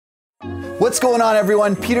What's going on,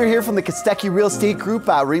 everyone? Peter here from the Kostecki Real Estate Group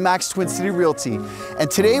at RE/MAX Twin City Realty. And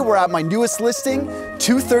today we're at my newest listing,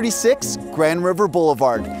 236 Grand River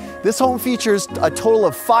Boulevard. This home features a total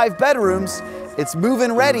of 5 bedrooms, it's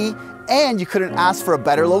move-in ready, and you couldn't ask for a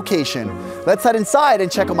better location. Let's head inside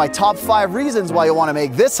and check out my top 5 reasons why you want to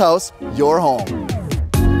make this house your home.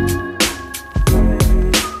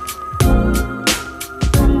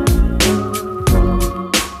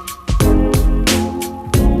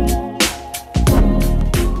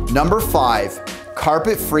 Number 5,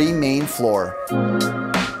 carpet-free main floor.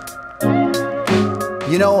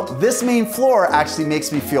 You know, this main floor actually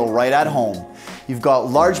makes me feel right at home. You've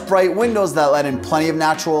got large bright windows that let in plenty of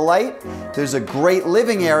natural light. There's a great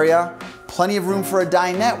living area, plenty of room for a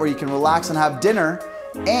dinette where you can relax and have dinner,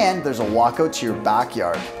 and there's a walkout to your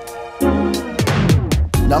backyard.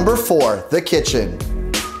 Number 4, the kitchen.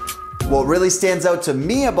 What really stands out to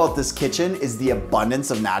me about this kitchen is the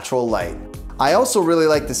abundance of natural light. I also really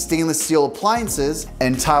like the stainless steel appliances,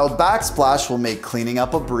 and tiled backsplash will make cleaning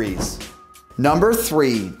up a breeze. Number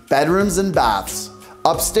 3, bedrooms and baths.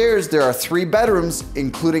 Upstairs there are 3 bedrooms,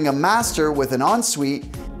 including a master with an ensuite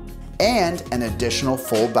and an additional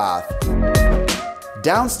full bath.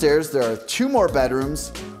 Downstairs there are 2 more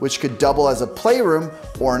bedrooms, which could double as a playroom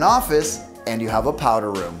or an office, and you have a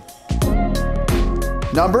powder room.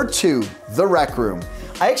 Number 2, the rec room.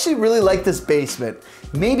 I actually really like this basement,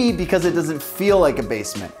 maybe because it doesn't feel like a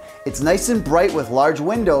basement. It's nice and bright with large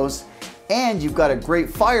windows, and you've got a great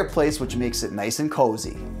fireplace which makes it nice and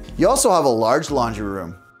cozy. You also have a large laundry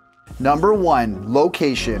room. Number 1,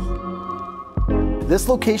 location. This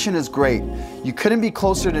location is great. You couldn't be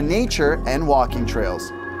closer to nature and walking trails.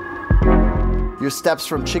 Your steps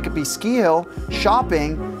from Chicopee ski hill,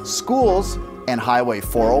 shopping, schools, and Highway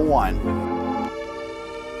 401.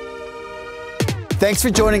 Thanks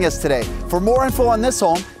for joining us today. For more info on this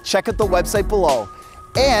home, check out the website below.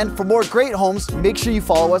 And for more great homes, make sure you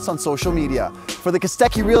follow us on social media. For the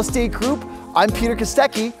Kostecki Real Estate Group, I'm Peter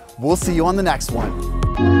Kostecki. We'll see you on the next one.